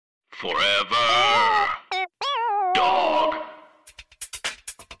Forever. Dog.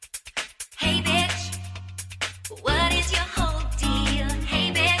 Hey bitch, what is your whole deal?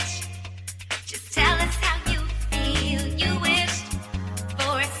 Hey bitch, just tell us how you feel. You wished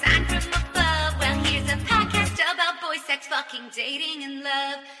for a sign from above. Well, here's a podcast about boys, sex, fucking, dating, and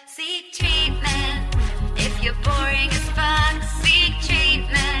love. Seek treatment if you're boring as fuck. Seek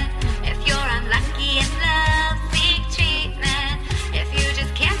treatment if you're unlucky in love. Seek treatment if you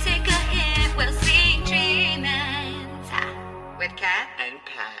just can't take a hint. Well, seek treatment with Kat and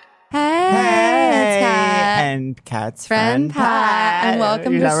Pat. Hey, it's Kat. And Kat's Friend Pat. And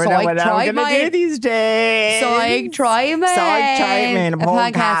welcome you to never know Psych what I'm gonna do Treatment. these days. Psych Treatment. Psych Treatment, a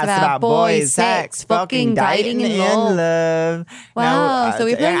podcast about boys, sex, fucking, dating, and love. Wow, so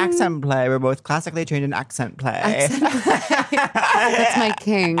we've been been- accent play. We're both classically trained in accent play. That's my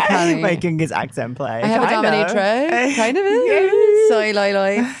king, honey. My king is accent play. I have a Kind of. dominatrix. Kind of is. Yes. Soy, loy,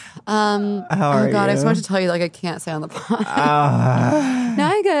 loy. How Oh are God, I you? just wanted to tell you, like, I can't say on the pod. Ah. No,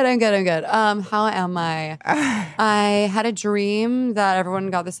 I'm good. How am I? I had a dream that everyone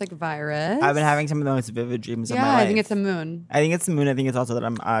got this, like, virus. I've been having some of the most vivid dreams of my Yeah, life. I think it's the moon. I think it's the moon. I think it's also that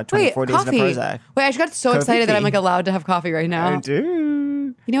I'm Wait, 24 days coffee. in a Prozac. Wait, I just got so excited that I'm, like, allowed to have coffee right now. I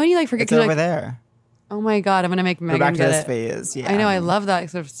do. You know when you, like, forget It's to, over like, there. oh my God, I'm going to make We're Megan back to get this it. phase. Yeah. I know, I love that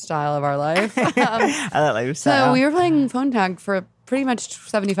sort of style of our life. I like lifestyle. So we were playing phone tag for pretty much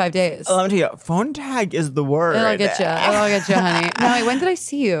 75 days. Let me tell you, phone tag is the word. It'll get you, honey. No, wait, when did I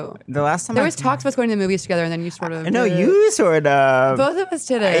see you? The last time There was talks of us going to the movies together, and then you sort of. No, did it. you sort of. Both of us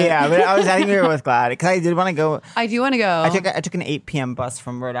did it. Yeah, but I think we were both glad because I did want to go. I do want to go. I took an 8 p.m. bus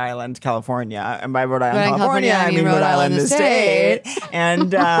from Rhode Island, California, and by Rhode Island, Rhode Island, California, I mean Rhode Island, the state.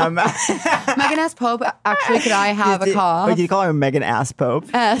 And Megan asked Pope, actually, could I have a call? Like you call her Megan Ass Pope.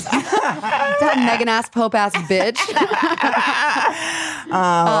 That Megan ass Pope ass bitch.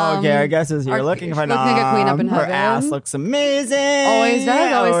 Okay, I guess as you're our- looking for looking like a queen up in her heaven. ass looks amazing. Always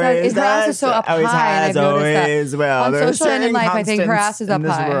does, always does. Her ass is so up always high, and has, I've noticed that. always will. On There's social and in certain life, I think her ass is constants up in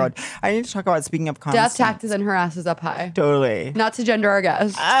this high. world. I need to talk about speaking of Death, constants. taxes, and her ass is up high. Totally. Not to gender our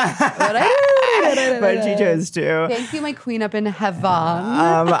guest. But she chose to. Thank you, my queen up in heaven.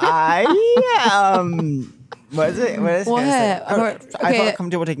 What is it? What is What? it? I Okay. felt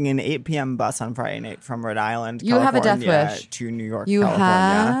comfortable taking an 8 p.m. bus on Friday night from Rhode Island, You have a death California, wish. to New York, You California.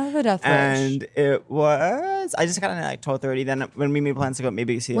 have a death wish. And it was, I just got in at like 12:30. Then when we made plans to go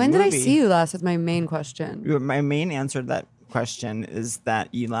maybe see a When movie. did I see you last? That's my main question. My main answer to that question is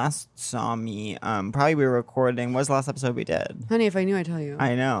that you last saw me, probably we were recording, what was the last episode we did? Honey, if I knew, I'd tell you.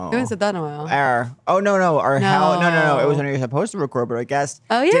 I know. I haven't said that in a while. No. It was when you were supposed to record, but I guess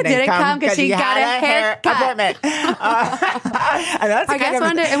Oh, yeah, didn't come 'cause she got a haircut. appointment. And that's I guess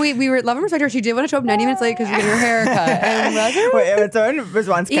one day, and we were love and respect her. She did want to show up 90 minutes late because you get your hair cut. And we're like, Wait, its own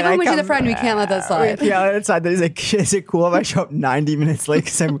response. Can even I when she's a come- friend, we can't let that slide. Yeah, it's like, is it cool if I show up 90 minutes late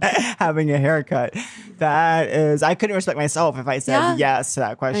because I'm having a haircut? That is, I couldn't respect myself if I said Yeah. yes to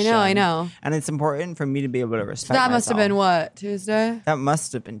that question. I know. And it's important for me to be able to respect that must have been myself. what, Tuesday? That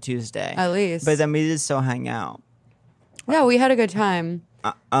must have been Tuesday. At least. But then we did still hang out. Yeah, we had a good time.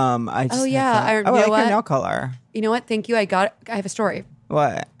 I just Oh, yeah, thought- I- I you know like what? your nail color. You know what? Thank you. I have a story.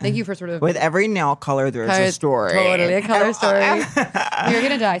 What? Thank you for sort of With every nail color, there's a story. Totally a color story. You're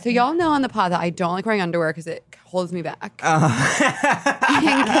gonna die. So y'all know on the pod that I don't like wearing underwear because it holds me back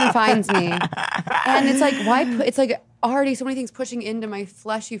and confines me. And it's like it's like already so many things pushing into my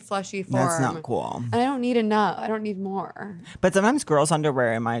fleshy form. That's not cool. And I don't need enough. I don't need more. But sometimes girls'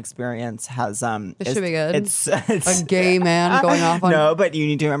 underwear, in my experience, has This should be good. It's A gay man going off on. No, but you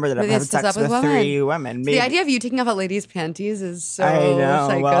need to remember that I've had This is sex up with with women. 3 women. The idea of you taking off a lady's panties is so I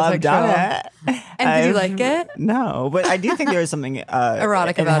know. Well, I've done psychosexual. it. And did you I've- like it? No, but I do think there is something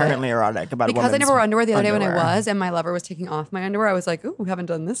Erotic about it. inherently erotic about Because I never wore underwear the other day when I underwear. was, and my lover was taking off my underwear. I was like, ooh, haven't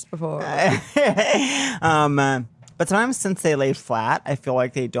done this before. But sometimes since they lay flat, I feel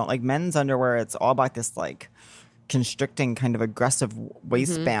like they don't like men's underwear. It's all about this like constricting kind of aggressive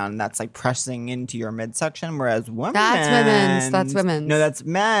waistband that's like pressing into your midsection, whereas women's That's women's. No, that's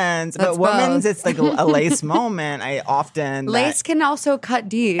men's. That's but women's, both. it's like a lace moment. I often Lace can also cut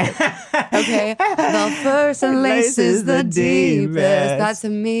deep. Okay. The first and lace is the deepest. That's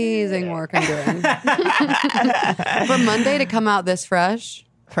amazing work I'm doing. For Monday to come out this fresh.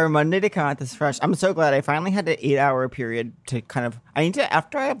 for Monday to come out this fresh. I'm so glad I finally had an 8-hour period to kind of I need to,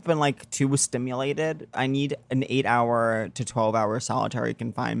 after I've been like too stimulated, I need an 8-hour to 12-hour solitary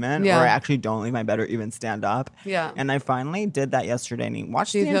confinement Yeah. where I actually don't leave my bed or even stand up. Yeah. And I finally did that yesterday and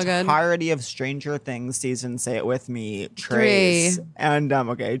watched Do you the feel good? entirety of Stranger Things season, say it with me, Trace. 3. And,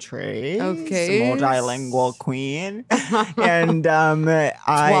 okay, Trace. Okay. Multilingual queen. And,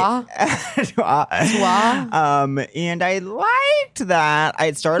 and I liked that.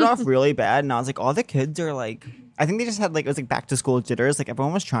 I started off really bad and I was like, all the kids are like, I think they just had like, it was like back to school jitters. Like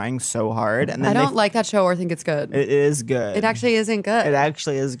everyone was trying so hard. And then I don't like that show or think it's good. it is good. It actually isn't good. It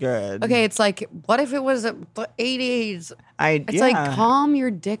actually is good. Okay, it's like, what if it was the 80s? It's yeah. like, calm your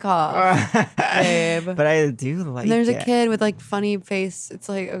dick off, babe. But I do like And there's it. a kid with like funny face. It's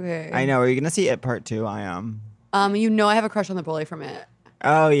like, okay. I know. Are you going to see it part 2? I am. You know I have a crush on the bully from it.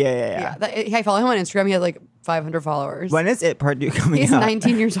 Oh, yeah. I follow him on Instagram. He has like 500 followers. When is it part 2 coming He's out?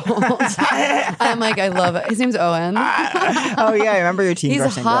 19 years old. I'm like, I love it. His name's Owen. Oh, yeah. I remember your teen He's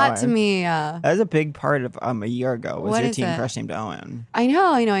crush named hot to Owen. me. That was a big part of a year ago. Was What your is teen it? crush named Owen? I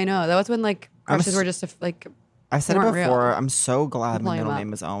know. That was when like I'm crushes s- were just like. I said it weren't before. real. I'm so glad my pulling him middle up.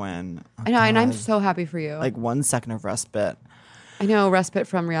 name is Owen. Oh, I know, and I'm God. so happy for you. Like 1 second of respite. I know, respite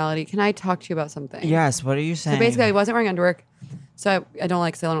from reality. Can I talk to you about something? Yes. What are you saying? So basically, I wasn't wearing underwear, so I don't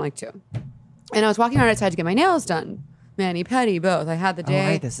like to. And I was walking around outside to get my nails done. Mani pedi, both. I had the Oh, day.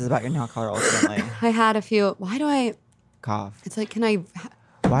 right. This is about your nail color ultimately. I had a few. Why do I? Cough. It's like, can I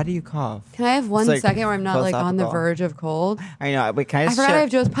Why do you cough? have 1 like second where I'm not like on the philosophical. verge of cold? I know. Wait, can I I just forgot I share- have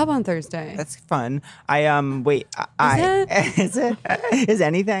Joe's Pub on Thursday. That's fun. Wait. Is it? Is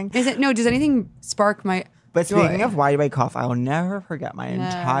anything? Is it? No. Does anything spark my? But joy? speaking of why do I cough, I will never forget my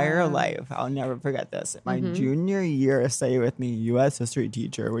entire No. Mm-hmm. life. I'll never forget this. My junior year, say with me, U.S. history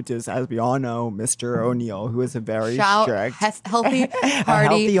teacher, which is, as we all know, Mr. O'Neill, who is a very Shout strict, healthy, healthy,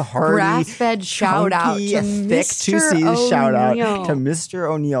 hearty, hearty, grass-fed shout out to chunky, thick Mr. two C's shout out O'Neill. to Mr.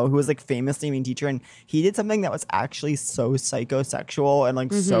 O'Neill, who was like famously mean teacher, and he did something that was actually so psychosexual and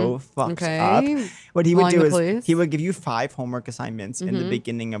like so fucked up. Okay. What he would Calling do the is police? he would give you 5 homework assignments in the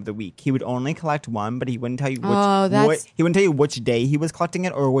beginning of the week. He would only collect one, but he wouldn't tell you which. Oh, that's- he wouldn't tell you which day he was collecting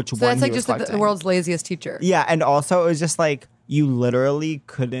it or which So one that's he like was just the collecting. world's laziest teacher. Yeah, and also it was just like you literally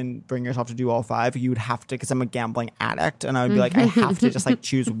couldn't bring yourself to do all 5. You would have to, because I'm a gambling addict, and I would be like, I have to just like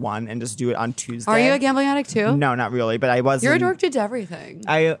choose one and just do it on Tuesday. Are you a gambling addict too? No, not really, but I was. You're a dork to everything.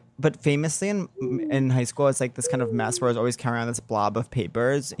 But famously in high school, it's like this kind of mess where I was always carrying around this blob of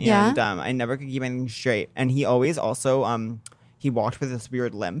papers, and Yeah. I never could keep anything straight. And he always also he walked with this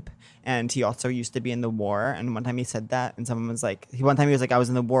weird limp, and he also used to be in the war. And one time he said that, and someone was like, one time he was like, I was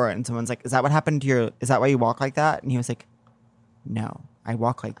in the war, and someone's like, is that what happened to your? Is that why you walk like that? And he was like, no. I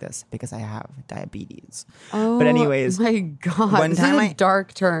walk like this because I have diabetes. Oh, but anyways, my God, one this time is a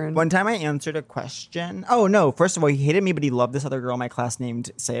dark turn. One time I answered a question. Oh no! First of all, he hated me, but he loved this other girl in my class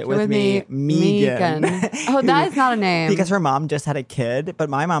named, say it with me, Megan. Oh, that is not a name. Because her mom just had a kid, but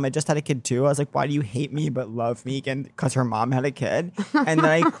my mom had just had a kid too. I was like, why do you hate me but love Megan? Because her mom had a kid. And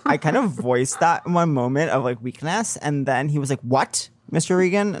then I kind of voiced that in one moment of like weakness. And then he was like, what, Mr.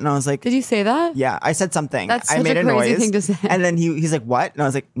 Regan? And I was like, Did you say that? yeah, I said something. That's I such made a a crazy noise. thing to say. And then he's like, what? And I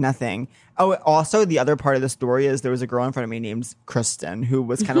was like, nothing. Oh, also the other part of the story is there was a girl in front of me named Kristen who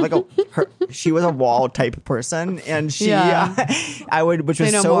was kind of like she was a wall type person, and she Yeah. which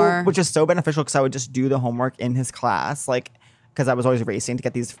Say no more. was so beneficial because I would just do the homework in his class, like, because I was always racing to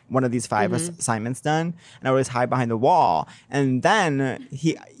get one of these 5 assignments done, and I would always hide behind the wall. And then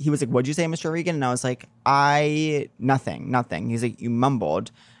he was like, "What'd you say, Mr. Regan?" And I was like, nothing. He's like, "You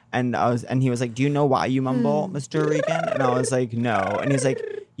mumbled." And he was like, "Do you know why you mumble, Mr. Regan?" And I was like, "No." And he's like,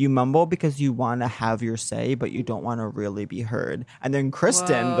 "You mumble because you want to have your say, but you don't want to really be heard." And then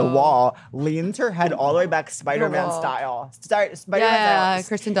Kristen, the wall, leans her head all the way back, Spider-Man wall. style. Spider-Man Yeah, style.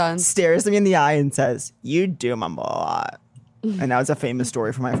 Kristen Dunst. Stares me in the eye and says, "You do mumble a lot." And that was a famous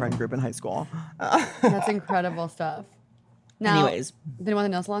story from my friend group in high school. That's incredible stuff. Now, Anyways. then you want the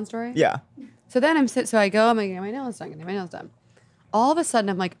nail salon story? Yeah. So then I go, I'm getting my nails done. All of a sudden,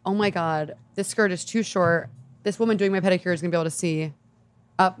 I'm like, oh my God, this skirt is too short. This woman doing my pedicure is gonna be able to see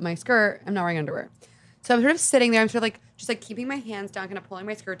up my skirt. I'm not wearing underwear. So I'm sort of sitting there. I'm sort of like, just like keeping my hands down, kind of pulling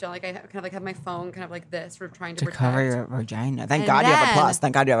my skirt down. Like I kind of like have my phone kind of like this, sort of trying to To protect. cover your vagina. Thank And God you have a then- plus.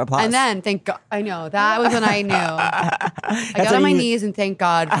 Thank God you have a plus. And then, thank God, I know, that was when I knew. I got on my knees and thank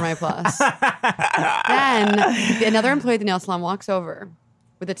God for my plus. Then another employee at the nail salon walks over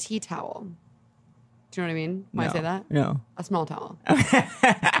with a tea towel. Do you know what I mean when I say that? No. A small towel. Oh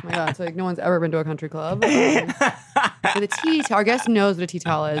my God, so like no one's ever been to a country club. With a tea towel. Our guest knows what a tea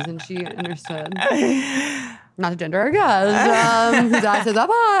towel is, and she understood. Not to gender our guest. Whose eye says,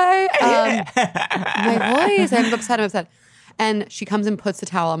 bye. My voice, I'm upset. And she comes and puts the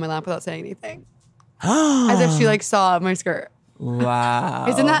towel on my lap without saying anything. As if she like saw my skirt. Wow.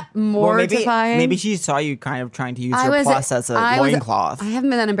 Isn't that mortifying? Maybe she saw you kind of trying to use your plus as a loincloth. I haven't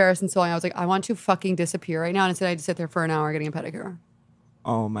been that embarrassed in so long. I was like, I want to fucking disappear right now. And instead, I had to sit there for an hour getting a pedicure.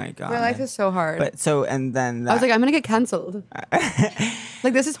 Oh my God. My life is so hard. But so, and then I was like, I'm going to get canceled.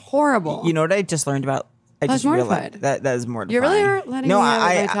 Like, this is horrible. You know what I just learned about? I was just realized mortified. that is mortifying. You really are letting me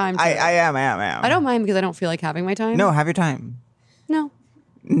have my time. I am. I don't mind because I don't feel like having my time. No, have your time. No.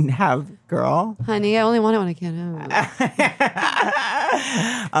 Have, girl. Honey, I only want it when I can't have it.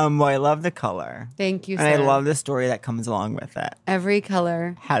 Well, I love the color. Thank you, And I sir. love the story that comes along with it. Every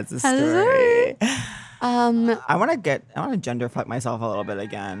color Has a has a story. I I want to gender fuck myself a little bit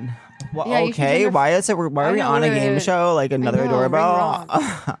again. Well, Yeah, you should okay. gender- Why are we know, on a wait, game wait. show like another I know, ring doorbell?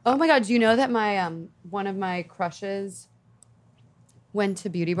 wrong. Oh my God, do you know that my one of my crushes went to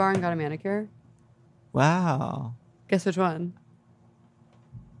Beauty Bar and got a manicure? Wow. Guess which one?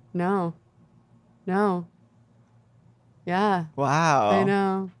 No. Yeah, Wow. I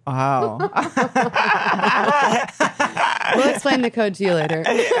know. Wow. We'll explain the code to you later.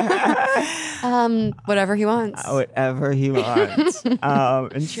 Whatever he wants. Whatever he wants.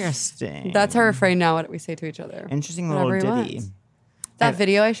 Interesting. That's our refrain now. What we say to each other. Interesting Whatever little he ditty. wants. That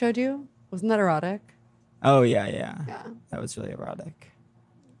video I showed you, wasn't that erotic? Oh yeah. Yeah. That was really erotic.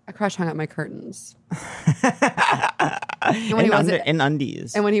 A crush hung up my curtains. And when he wasn't, In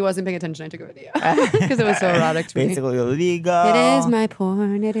undies. and when he wasn't paying attention, I took a video because it was so erotic to me. Basically illegal. It is my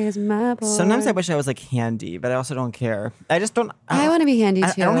porn. It is my porn. Sometimes I wish I was like handy, but I also don't care. I just don't. I want to be handy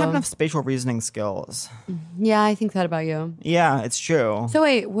I too. don't have enough spatial reasoning skills. Yeah, I think that about you. Yeah, it's true. So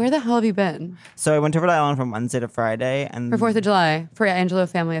wait, where the hell have you been So I went to Rhode Island from Wednesday to Friday, and for 4th of July for Angelo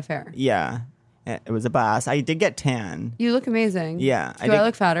Family Affair? yeah, it was a blast. I did get tan. You look amazing. Yeah, Do I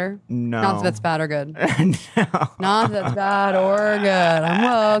look fatter? No. Not that that's bad or good. No. Not that that's bad or good.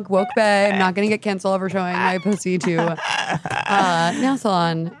 I'm woke bae. I'm not gonna get canceled for showing my pussy to nail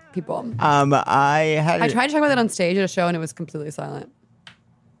salon people. I I tried to talk about that on stage at a show and it was completely silent.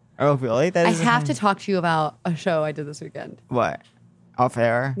 Oh, really? That I is a have thing. to talk to you about a show I did this weekend. What? Off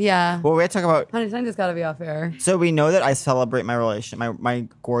air? Yeah. Well, we're talking about. Honey, something just gotta be off air. So we know that I celebrate my my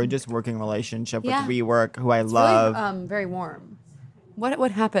gorgeous working relationship Yeah. with WeWork, who I It's love. really, very warm.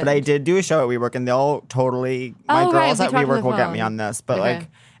 What happened? But I did do a show at WeWork, and they'll totally. My Oh, right, girls we at talked on WeWork the will get phone. me on this, but Okay. like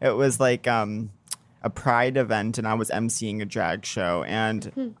it was like a Pride event, and I was emceeing a drag show.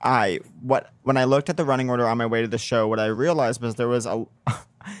 And when I looked at the running order on my way to the show, what I realized was there was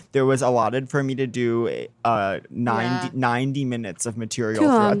allotted for me to do 90 minutes of material Too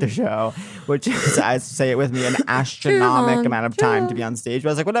throughout long. the show, which is, I say it with me, an astronomical long. amount of Too time to long. be on stage. But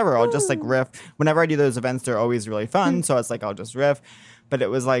I was like, whatever, I'll just like riff. Whenever I do those events, they're always really fun. So it's like, I'll just riff. But it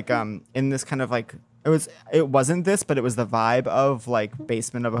was like in this kind of like, it wasn't this, but it was the vibe of like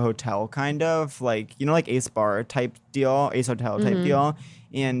basement of a hotel kind of like, you know, like Ace Bar type deal, Ace Hotel type deal.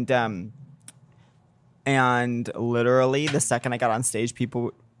 And literally the second I got on stage,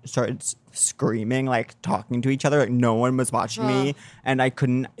 people started screaming, like talking to each other. Like no one was watching me. And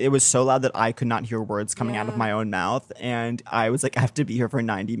it was so loud that I could not hear words coming out of my own mouth. And I was like, I have to be here for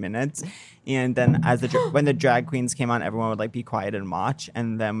 90 minutes. And then when the drag queens came on, everyone would like be quiet and watch.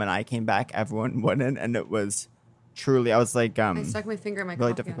 And then when I came back, everyone wouldn't. And it was truly, I was like, I stuck my finger in my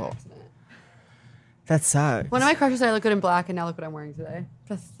really coffee difficult. on accident. that sucks. One of my crushes said I look good in black, and now look what I'm wearing today.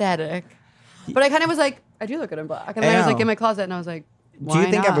 Pathetic. But I kind of was like, I do look good in black. And then I was like know. in my closet, and I was like, Do why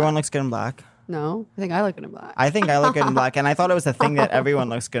you think not? everyone looks good in black? No, I think I look good in black. I think I look good in black, and I thought it was a thing that everyone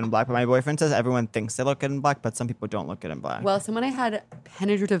looks good in black. But my boyfriend says everyone thinks they look good in black, but some people don't look good in black. Well, someone I had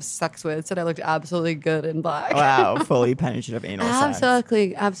penetrative sex with said I looked absolutely good in black. Wow, fully penetrative anal sex.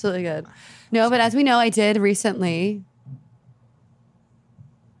 Absolutely good. No, but as we know, I did recently.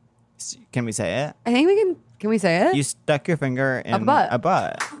 Can we say it? I think we can. Can we say it? You stuck your finger in butt. a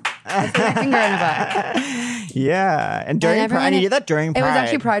butt. I stuck my finger in a butt. Yeah, and during everyone- Pride, and you did that during It Pride. was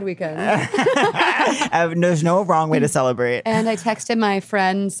actually Pride weekend. There's no wrong way to celebrate. And I texted my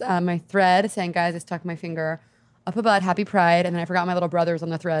friends, my thread, saying, guys, I stuck my finger up a butt, happy Pride. And then I forgot my little brother was on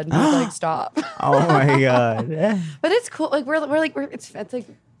the thread. And he was like, stop. Oh my god, But it's cool. Like, it's like,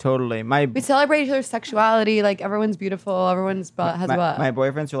 totally. we celebrate each other's sexuality. Like, everyone's beautiful. Everyone's butt has a butt. My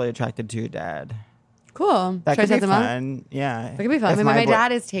boyfriend's really attracted to your dad. Cool. That Should I could be set them up? fun. Yeah, That could be fun. If I mean, my boy-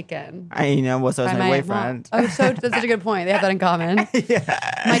 dad is taken. I know. Well, so is by my mom. boyfriend. Oh, so that's such a good point. They have that in common.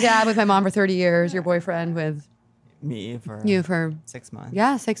 My dad with my mom for 30 years. Your boyfriend with Me for you for 6 months.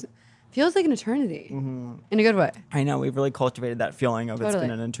 yeah, 6. Feels like an eternity in a good way. I know. We've really cultivated that feeling of it's Totally.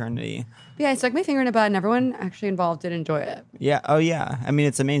 been an eternity. But yeah, I stuck my finger in a butt, and everyone actually involved did enjoy it. Yeah. Oh yeah. I mean,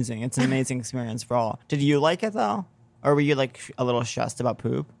 it's amazing. It's an amazing experience for all. Did you like it though? Or were you like a little stressed about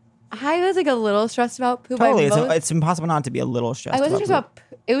poop? I was like a little stressed about poop. Totally. It's impossible not to be a little stressed. I wasn't stressed poop.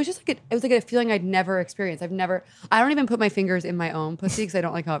 about. It was just like it was like a feeling I'd never experienced. I don't even put my fingers in my own pussy because I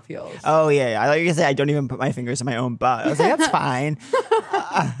don't like how it feels. Oh yeah. I like you say I don't even put my fingers in my own butt. I was like, that's fine.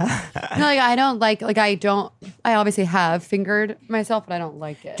 No, like I don't like I don't. I obviously have fingered myself, but I don't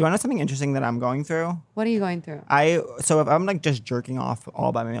like it. Do you want to know something interesting that I'm going through? What are you going through? So if I'm like just jerking off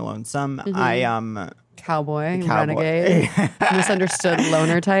all by my lonesome, Mm-hmm. I Cowboy, Cowboy. renegade, misunderstood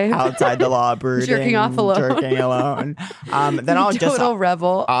loner type. outside the law brooding, Jerking off alone. jerking alone. Then I'll just Total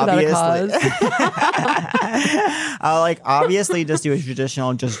rebel without a obviously- cause. I'll like obviously just do a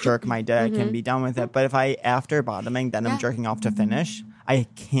traditional just jerk my dick Mm-hmm. and be done with it. But if I after bottoming, then I'm Yeah. jerking off to finish. I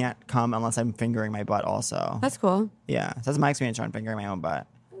can't come unless I'm fingering my butt also. That's cool. Yeah, so that's my experience on fingering my own butt.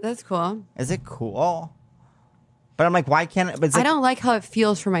 That's cool. Is it cool? But I'm like, why can't it? But it's I like, don't like how it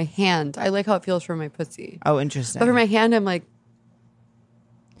feels for my hand. I like how it feels for my pussy. Oh, interesting. But for my hand, I'm like,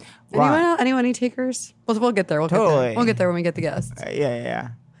 Why? anyone any takers? We'll get there. We'll get Totally. there. We'll get there when we get the guests. Yeah.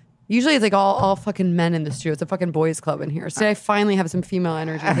 Usually it's like all fucking men in the studio. It's a fucking boys club in here. So I finally have some female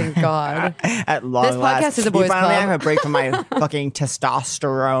energy. Thank God. At long This last, podcast is a you boys' finally club. have a break from my fucking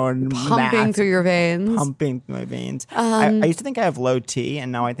testosterone Pumping mass through your veins. pumping through my veins. I used to think I have low T,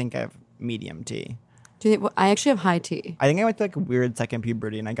 and now I think I have medium T. I actually have high T. I think I went through like a weird second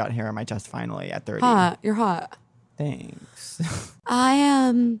puberty, and I got hair on my chest finally at 30. Hot. You're hot. Thanks.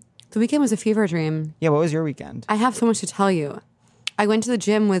 The weekend was a fever dream. Yeah, what was your weekend? I have so much to tell you. I went to the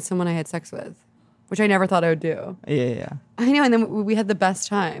gym with someone I had sex with, which I never thought I would do. Yeah. I know, and then we had the best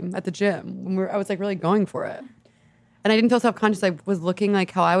time at the gym. I was like really going for it, and I didn't feel self-conscious. I was looking like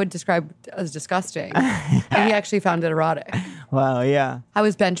how I would describe as disgusting, and he actually found it erotic. Wow, yeah. I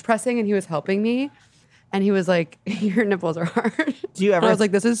was bench pressing, and he was helping me, and he was like, "Your nipples are hard." Do you ever- And I was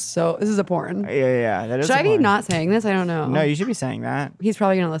like, "This is a porn." Yeah. That is Should a I be point. not saying this? I don't know. No, you should be saying that. He's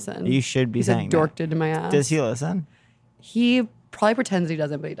probably gonna listen. You should be He's saying a that. dorked into my ass. Does he listen? He probably pretends he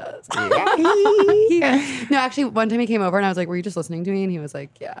doesn't, but he does. No, actually, one time he came over and I was like, "Were you just listening to me?" And he was like,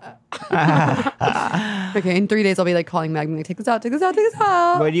 "Yeah." Okay, in 3 days I'll be like calling Meg and like, "Take this out, take this out, take this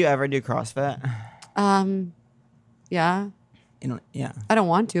out." Would you ever do CrossFit? Yeah. Yeah. I don't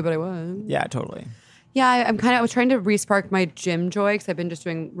want to, but I would. Yeah, totally. Yeah, I was trying to re-spark my gym joy because I've been just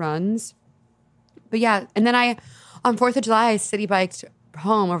doing runs. But yeah, and then on 4th of July, I city biked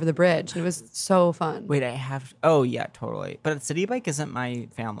home over the bridge. And it was so fun. Wait, oh yeah, totally. But City Bike isn't my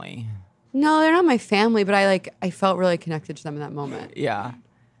family. No, they're not my family, but I felt really connected to them in that moment. Yeah.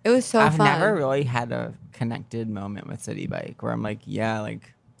 It was so I've fun. never really had a connected moment with City Bike where I'm like, yeah,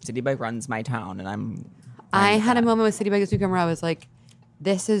 like City Bike runs my town and I'm I had a moment with City Bike this weekend where I was like,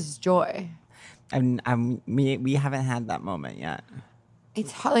 this is joy. we haven't had that moment yet.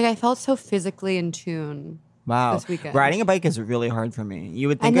 It's hard. Like I felt so physically in tune. Wow. This weekend. Riding a bike is really hard for me. You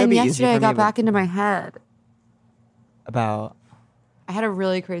would think And it would then be easier yesterday for I me got back into my head. about I had a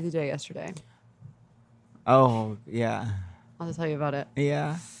really crazy day yesterday. oh, yeah. I'll just tell you about it.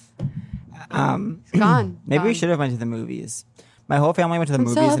 Yeah. It's gone. Maybe we Gone. should have went to the movies. My whole family went to the I'm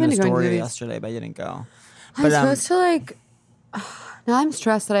so movies in open to going to Astoria movies. yesterday, but I didn't go. I'm But supposed to like. Now I'm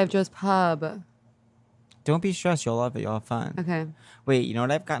stressed that I have Joe's Pub. don't be stressed. You'll love it. You'll have fun. Okay. Wait, you know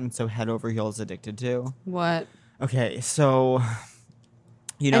what I've gotten so head over heels addicted to? What? Okay, so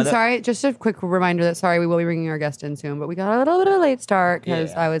you know And that sorry, just a quick reminder that sorry, we will be bringing our guest in soon, but we got a little bit of a late start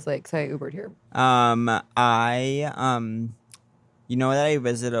because Yeah. I was like, say Ubered here. you know that I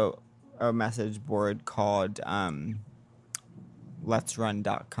visit a message board called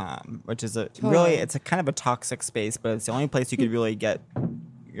letsrun.com, which is Totally. it's a kind of a toxic space, but it's the only place you could really get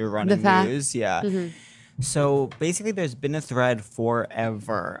your The running facts. news. Yeah. So basically there's been a thread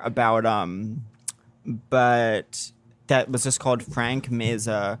forever about but that was just called Frank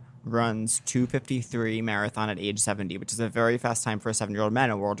Meza runs 2:53 marathon at age 70, which is a very fast time for a 7-year-old man,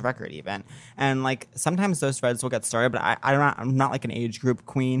 a world record even. And like sometimes those threads will get started, but I'm not like an age group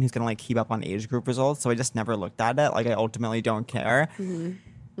queen who's gonna like keep up on age group results, so I just never looked at it. Like I ultimately don't care.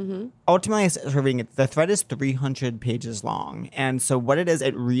 Ultimately, I started reading it. The thread is 300 pages long, and so what it is,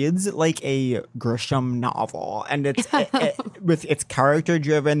 it reads like a Grisham novel, and it's character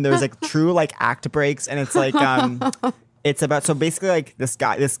driven. There's like true like act breaks, and it's like it's about so basically like this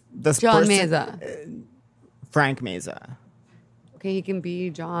guy, this John person, Meza. Frank Meza. Okay, he can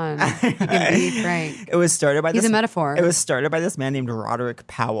be John. He can be Frank. It was started by He's this a metaphor. It was started by this man named Roderick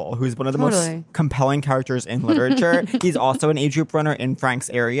Powell, who's one of the Totally. most compelling characters in literature. He's also an age group runner in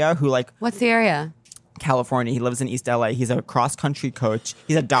Frank's area who like What's the area? California. He lives in East LA. He's a cross country coach.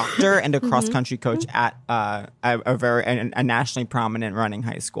 He's a doctor and a cross country coach at a nationally prominent running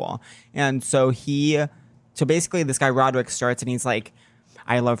high school. And so So basically, this guy Roderick starts and he's like,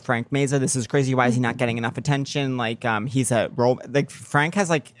 I love Frank Meza. This is crazy. Why is he not getting enough attention? Like, he's a role. Like Frank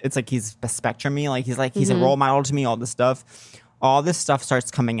has like, it's like he's a spectrum-y. Like he's a role model to me. All this stuff. All this stuff starts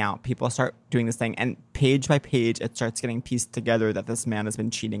coming out. People start doing this thing, and page by page, it starts getting pieced together that this man has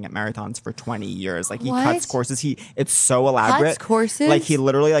been cheating at marathons for 20 years. Like he What? cuts courses. It's so elaborate. Cuts courses? Like he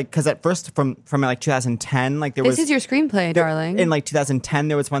literally like because at first from like 2010, like there This was is your screenplay, darling. in like 2010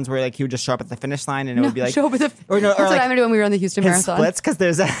 there was ones where like he would just show up at the finish line and it would be like show up with a. or no, That's or what like I'm gonna do when we run the Houston his Marathon. splits because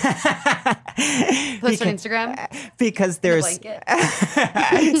there's a Post on Instagram. because there's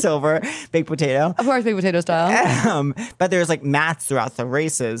blanket. silver baked potato. Of course, big potato style. But there's like mats throughout the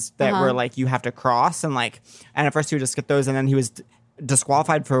races that Uh-huh. were like you have to cross and at first he would just get those and then he was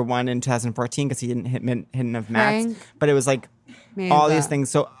disqualified for one in 2014 because he didn't hit enough mats. Frank But it was like all these Meza. things.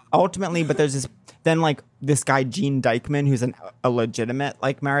 So ultimately, but there's then like this guy Gene Dykeman, who's a legitimate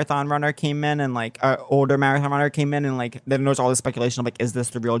like marathon runner, came in and like an older marathon runner came in and like then there was all this speculation of like, is this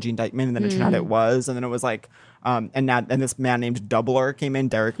the real Gene Dykeman? And then it turned out it was, and then it was like, and this man named Doubler came in,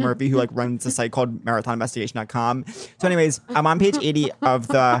 Derek Murphy, who like runs a site called MarathonInvestigation.com. So, anyways, I'm on page 80 of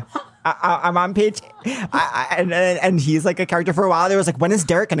the. I'm on page, and he's like a character for a while. There was like, when is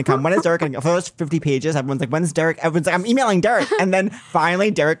Derek gonna come? When is Derek gonna come? For those 50 pages, everyone's like, when's Derek? Everyone's like, I'm emailing Derek, and then finally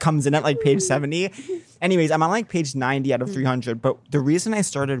Derek comes in at like page 70. Anyways, I'm on like page 90 out of 300. But the reason I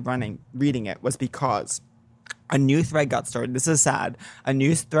started reading it was because a new thread got started. This is sad. A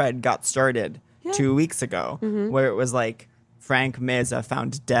new thread got started 2 weeks ago where it was like Frank Meza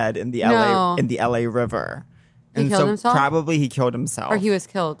found dead in the LA River. He And killed so himself? probably he killed himself. Or he was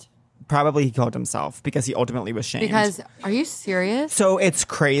killed. Probably he killed himself because he ultimately was shamed. Because, are you serious? So it's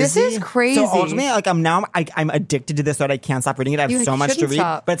crazy. This is crazy. So ultimately, like I'm addicted to this thread. I can't stop reading it. I have You so much to shouldn't read.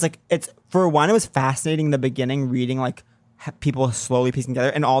 stop. But it's for one, it was fascinating in the beginning reading like people slowly piecing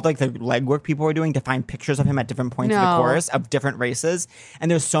together and all like the legwork people were doing to find pictures of him at different points in the No. course of different races.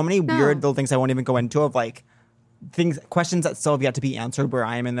 And there's so many weird little things I won't even go into of like questions that still have yet to be answered where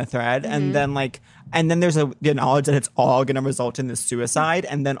I am in the thread. Mm-hmm. And then there's the knowledge that it's all going to result in this suicide.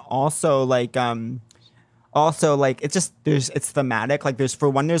 And then also it's thematic. Like there's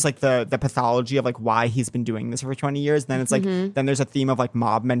like the pathology of like why he's been doing this for 20 years. Then it's like, then there's a theme of like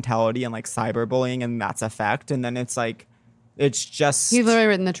mob mentality and like cyberbullying and that's effect. And then it's like, it's just, You've literally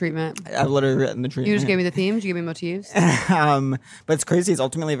written the treatment. I've literally written the treatment. You just gave me the themes. You gave me motifs. But it's crazy. It's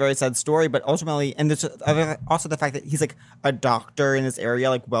ultimately a very sad story. But ultimately, and there's also the fact that he's like a doctor in this area,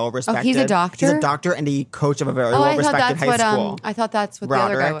 like well respected. Oh, he's a doctor? He's a doctor and a coach of a very Oh, well I thought respected that's high what school. I thought that's what the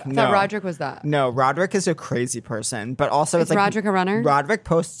other guy was. Roderick? I thought No. Roderick was that. No, Roderick is a crazy person. But also, Is it's like Roderick a runner? Roderick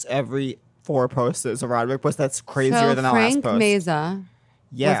posts every 4 posts. So Roderick post that's crazier So than the Frank last post. Meza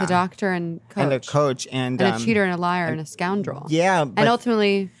Yeah, was a doctor and coach. and a coach and a cheater and a liar and a scoundrel. Yeah, And but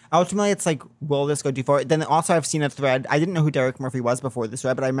ultimately, it's like, will this go too far? Then also I've seen a thread. I didn't know who Derek Murphy was before this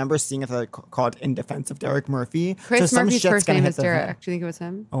thread, but I remember seeing a thread called "In Defense of Derek Murphy." Chris some Murphy's shit's first gonna name hit is the fan. Derek. Do you think it was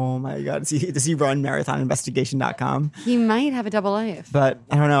him? Oh my god, does he run MarathonInvestigation.com? He might have a double life. But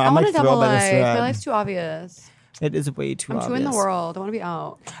I don't know. I I'm want like a double thrilled by this life. thread. My life's too obvious. It is way too I'm obvious. too in the world. I want to be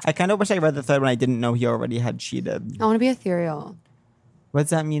out. I kind of wish I read the thread when I didn't know he already had cheated. I want to be ethereal.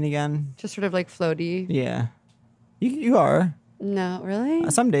 What's that mean again? Just sort of like floaty. Yeah, you are No,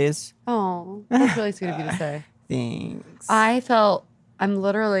 really? some days. Oh, that's really sweet of you to say. Thanks. I'm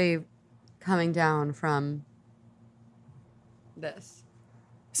literally coming down from this.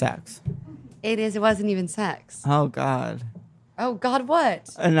 Sex. It wasn't even sex. Oh god. Oh God, what?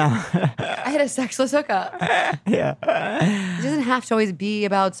 No. I had a sexless hookup. Yeah. It doesn't have to always be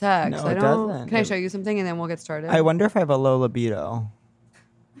about sex. No, I it don't. doesn't. Can I show you something and then we'll get started? I wonder if I have a low libido.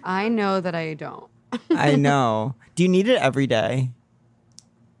 I know that I don't. I know. Do you need it every day?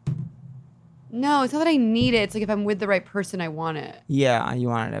 No, it's not that I need it. It's like if I'm with the right person, I want it. Yeah, you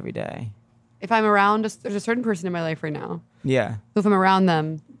want it every day. If I'm around, there's a certain person in my life right now. Yeah. So if I'm around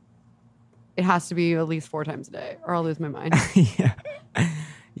them, it has to be at least 4 times a day, or I'll lose my mind. Yeah.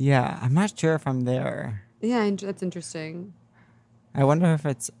 Yeah. I'm not sure if I'm there. Yeah, that's interesting. I wonder if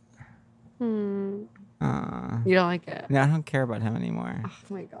it's. You don't like it? No, I don't care about him anymore. Oh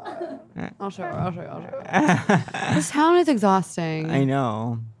my God. I'll show you. This town is exhausting. I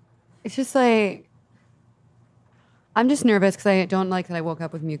know. It's just like, I'm just nervous because I don't like that I woke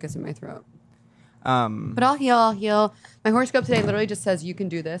up with mucus in my throat. But I'll heal. My horoscope today literally just says you can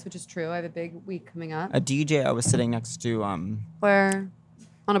do this, which is true. I have a big week coming up. A DJ I was sitting next to. Where?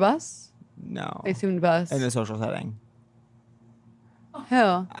 On a bus? No. I assumed bus. In a social setting.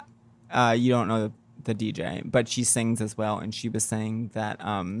 Who? You don't know the DJ, but she sings as well, and she was saying that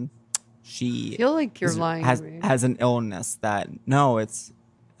she I feel like you're lying to me. has an illness that no, it's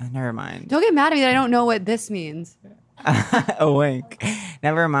Never mind. Don't get mad at me that I don't know what this means. A wink.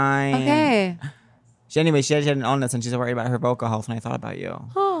 Never mind. Okay. Anyway, she didn't own this and she's worried about her vocal health when I thought about you.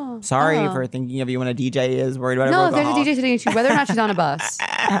 Oh, Sorry oh. for thinking of you when a DJ is worried about her No, vocal if there's health. a DJ sitting next to you, whether or not she's on a bus,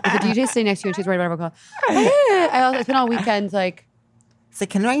 if a DJ sitting next to you and she's worried about her vocal health, it's been all weekends, like, It's like,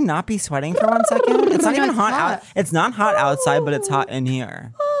 can I not be sweating for 1 second? It's not No, even it's hot hot. out. It's not hot outside, but it's hot in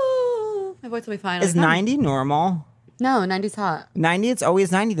here. my voice will be fine. Is Like, 90 normal? No, 90's hot. 90, it's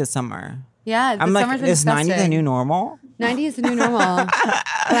always 90 this summer. Yeah, the I'm like, summer's been is 90 the disgusting. new normal? 90 is the new normal.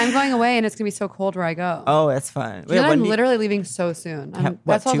 But I'm going away and it's going to be so cold where I go. Oh, that's fun. You know, when I'm do you- literally leaving so soon. What,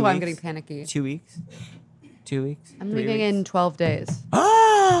 That's also 2 why I'm getting weeks? panicky. 2 weeks? 2 weeks? I'm 3 leaving weeks? in 12 days.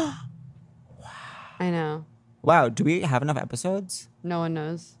 Oh! I know. Wow, do we have enough episodes? No one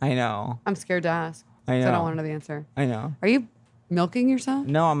knows. I know. I'm scared to ask. I 'cause I know. don't want to know the answer. I know. Are you milking yourself?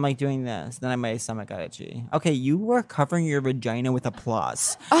 No, I'm like doing this. Then my stomach got itchy. Okay, you were covering your vagina with a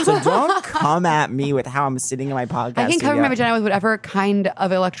plus. So don't come at me with how I'm sitting in my podcast. I can cover studio. my vagina with whatever kind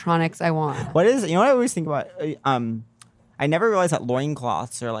of electronics I want. What is, you know what I always think about? I never realized that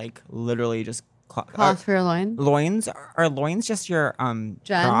loincloths are like literally just Cloth for your loin. loins. Are loins just your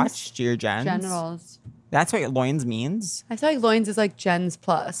crotch, your gens? Genitals. That's what loins means? I feel like loins is like gens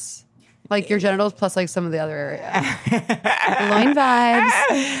plus. Like your genitals plus like some of the other area. Loin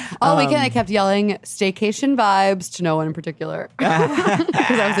vibes. All weekend I kept yelling staycation vibes to no one in particular.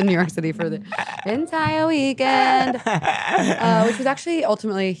 Because I was in New York City for the entire weekend. Which was actually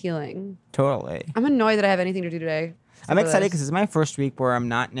ultimately healing. Totally. I'm annoyed that I have anything to do today. I'm excited because this is my first week where I'm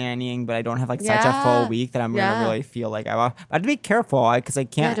not nannying, but I don't have like such a Yeah. full week that I'm Yeah. gonna really feel like I have to be careful because I Yeah,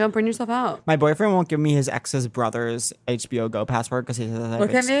 can't. don't burn yourself out. My boyfriend won't give me his ex's brother's HBO Go password because he says I have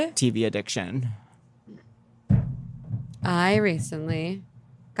Look at me. TV addiction. I recently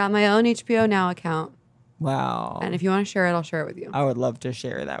got my own HBO Now account. Wow. And if you want to share it, I'll share it with you. I would love to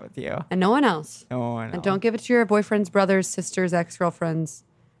share that with you. And no one else. Oh, I know. And don't give it to your boyfriend's brother's sister's ex-girlfriend's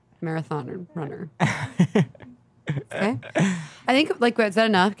marathon runner. Okay? I think, like, is that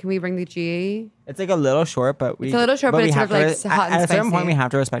enough? Can we bring the G? It's like a little short, but we. It's a little short, but we it's have sort of, to, like, hot and at a certain spicy. point, we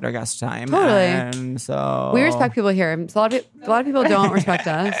have to respect our guest time. Totally. And so We respect people here. So a lot of people don't respect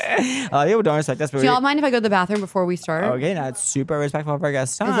us. A lot of people don't respect us, but Do y'all mind if I go to the bathroom before we start? okay, now it's super respectful of our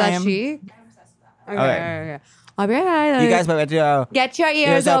guest time. Is that chic? Okay. Okay. I'll be right. You guys might have to go. Get your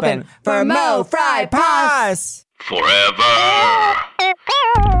ears open for Mo Fry Pass. Forever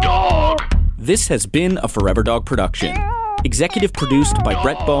Dog. This has been a Forever Dog production. Executive produced by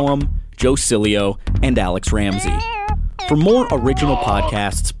Brett Boehm, Joe Cilio, and Alex Ramsey. For more original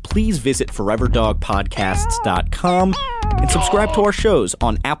podcasts, please visit foreverdogpodcasts.com and subscribe to our shows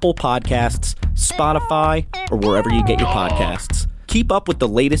on Apple Podcasts, Spotify, or wherever you get your podcasts. Keep up with the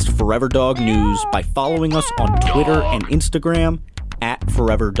latest Forever Dog news by following us on Twitter and Instagram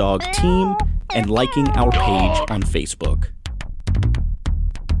 @ForeverDogTeam and liking our page on Facebook.